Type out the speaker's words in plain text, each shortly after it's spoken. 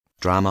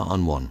Drama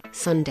on One.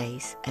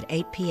 Sundays at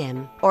 8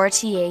 p.m.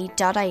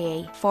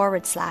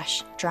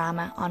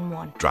 rte.ie/drama on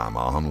one. Drama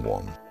on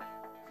One.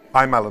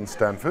 I'm Alan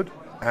Stanford,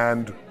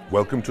 and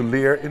welcome to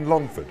Lear in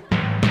Longford.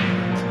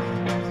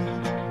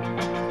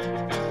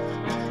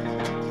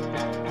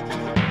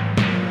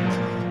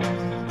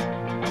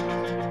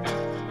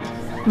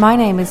 My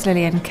name is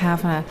Lillian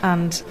Kavanagh,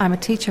 and I'm a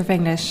teacher of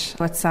English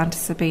with Santa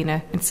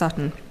Sabina in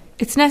Sutton.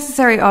 It's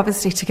necessary,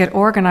 obviously, to get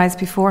organised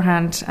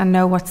beforehand and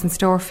know what's in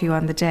store for you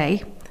on the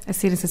day, as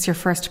soon as it's your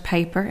first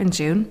paper in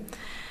June.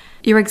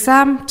 Your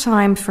exam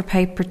time for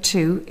paper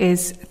 2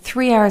 is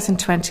 3 hours and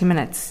 20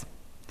 minutes.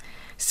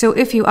 So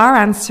if you are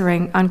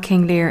answering on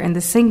King Lear in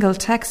the single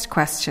text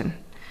question,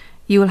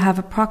 you will have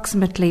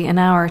approximately an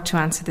hour to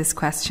answer this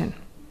question.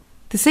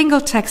 The single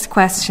text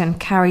question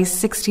carries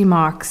 60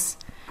 marks,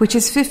 which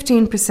is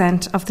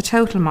 15% of the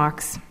total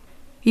marks.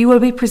 You will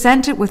be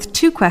presented with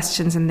 2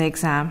 questions in the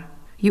exam.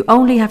 You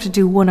only have to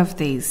do one of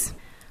these.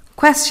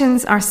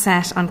 Questions are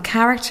set on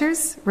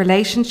characters,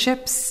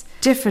 relationships,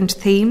 different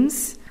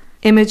themes,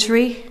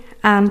 imagery,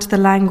 and the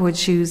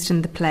language used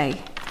in the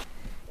play.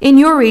 In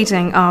your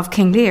reading of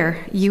King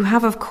Lear, you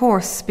have, of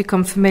course,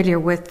 become familiar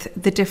with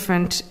the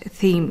different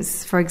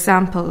themes. For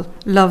example,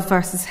 love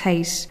versus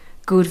hate,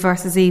 good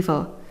versus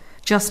evil,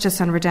 justice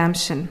and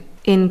redemption,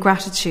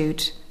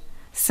 ingratitude,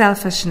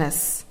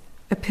 selfishness,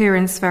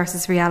 appearance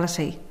versus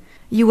reality.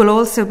 You will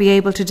also be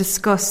able to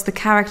discuss the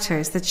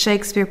characters that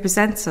Shakespeare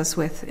presents us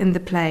with in the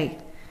play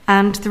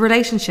and the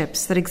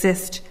relationships that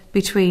exist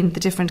between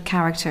the different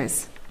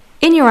characters.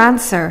 In your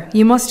answer,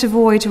 you must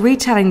avoid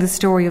retelling the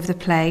story of the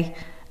play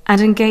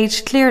and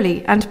engage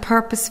clearly and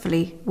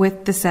purposefully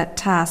with the set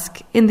task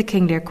in the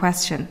King Lear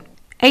question.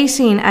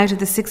 18 out of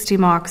the 60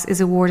 marks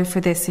is awarded for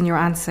this in your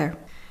answer.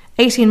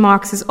 18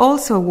 marks is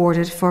also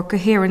awarded for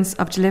coherence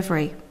of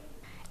delivery.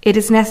 It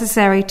is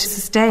necessary to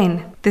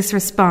sustain this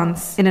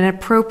response in an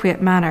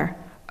appropriate manner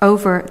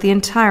over the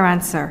entire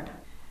answer.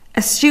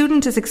 A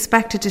student is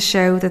expected to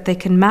show that they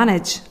can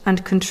manage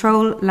and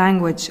control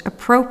language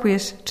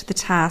appropriate to the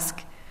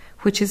task,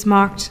 which is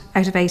marked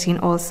out of 18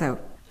 also.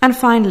 And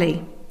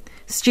finally,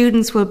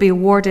 students will be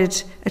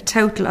awarded a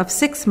total of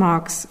 6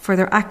 marks for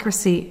their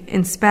accuracy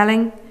in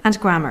spelling and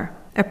grammar,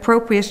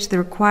 appropriate to the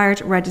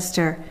required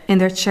register in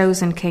their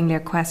chosen King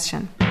Lear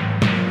question.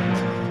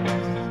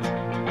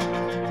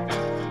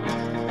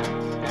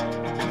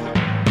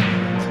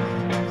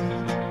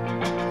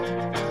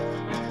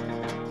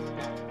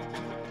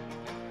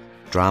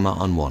 Drama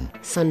on One.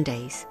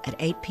 Sundays at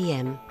 8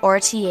 p.m.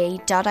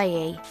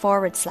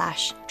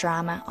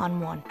 rte.ie/drama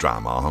on one.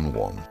 Drama on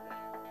One.